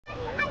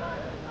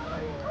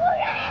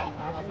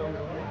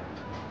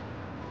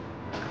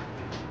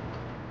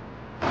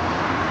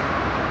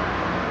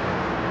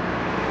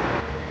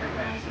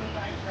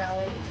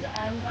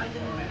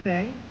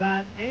thing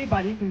that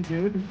anybody can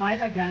do to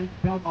fight against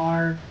build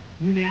are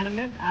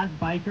unanimous as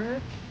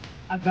bikers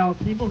about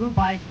people who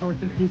bike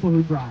versus people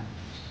who drive.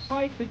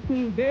 Fight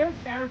between their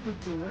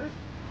caricatures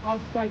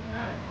of like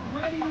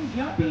sweating,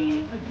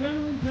 yuppie,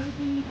 adrenaline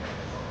junkie.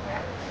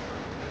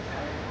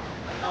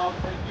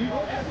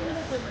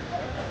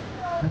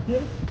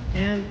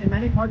 And in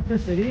many parts of the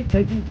city,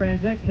 taking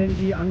transit can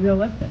be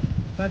unrealistic,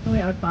 especially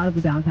outside of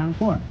the downtown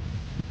core.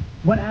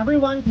 What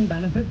everyone can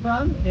benefit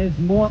from is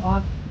more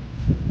options.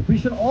 We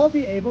should all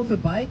be able to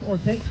bike or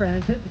take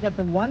transit to get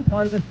from one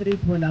part of the city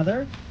to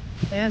another.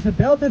 And to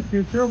build this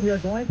future, we are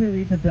going to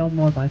need to build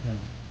more bike lanes.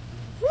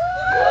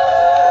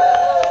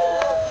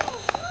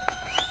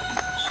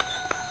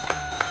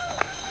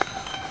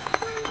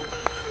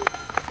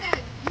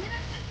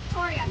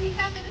 Victoria, he's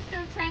our Minister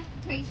of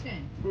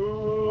Transportation.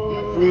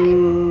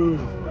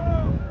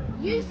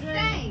 You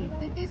say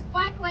that this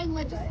bike lane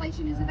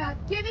legislation is about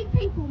giving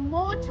people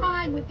more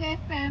time with their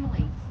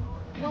families.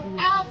 Well,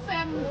 our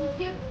family would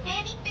give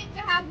anything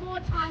to have more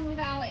time with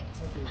Alex,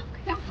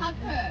 to hug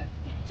her,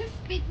 to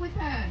speak with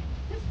her,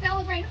 to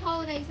celebrate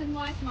holidays and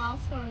life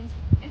milestones,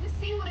 and to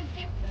see what a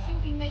difference she'll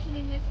be making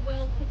in this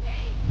world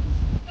today.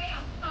 They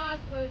are hard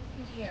words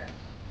to hear.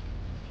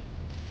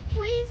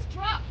 Please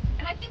drop,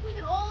 and I think we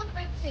can all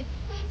agree with this,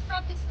 please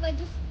drop this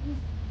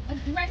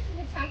aggressive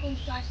attack on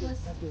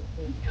cyclists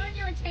and turn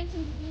your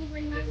attention to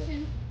delivering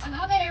action on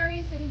other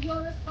areas that are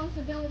your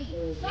responsibility,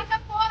 like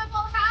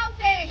affordable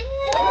housing.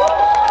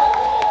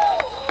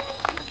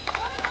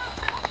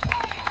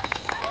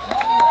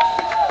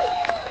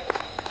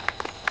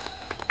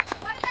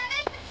 What about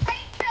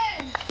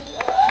education?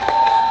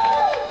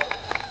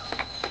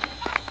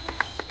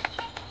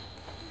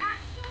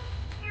 Actual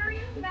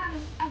serious amount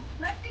of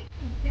traffic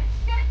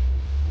congestion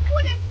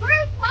would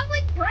improve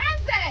public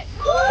transit.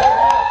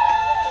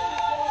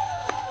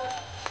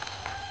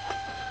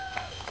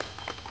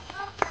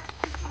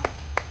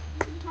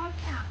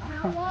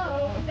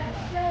 Hello, that's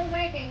still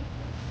waiting.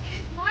 It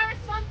is my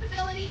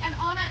responsibility and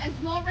honor as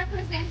your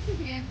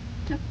representative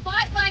to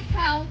fight like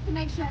hell to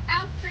make sure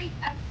our streets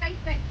are safe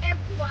for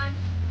everyone.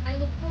 I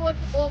look forward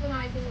to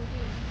organizing with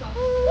you.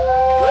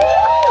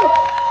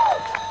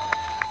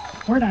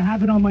 Or I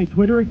have it on my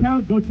Twitter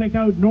account. Go check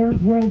out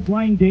North World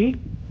Blind Date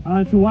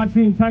to watch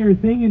the entire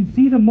thing and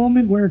see the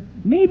moment where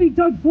maybe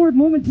Doug Ford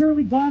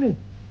momentarily got it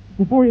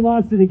before he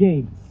lost it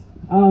again.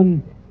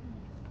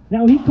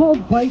 Now he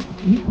called bikes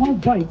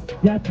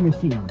death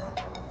machines.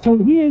 So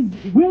he is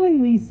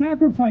willingly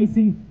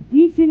sacrificing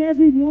each and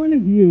every one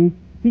of you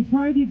to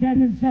try to get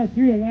himself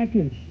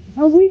reelected.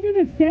 Are we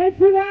going to stand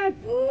for that?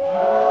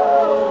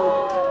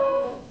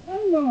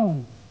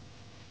 Hello.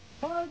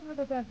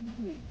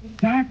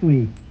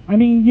 Exactly. I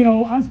mean, you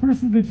know, us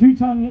versus the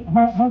two-ton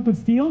hunk of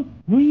steel,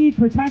 we need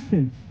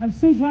protection. I'm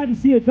so glad to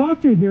see a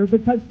doctor here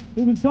because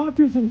it was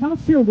doctors and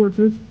healthcare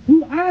workers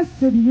who asked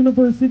for the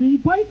university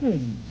bike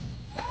lanes.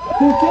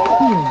 So thank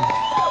you.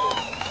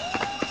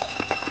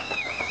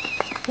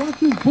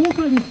 Doctors both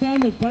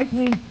understand that bike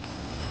lanes.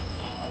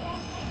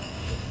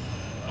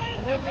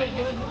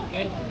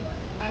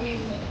 I mean,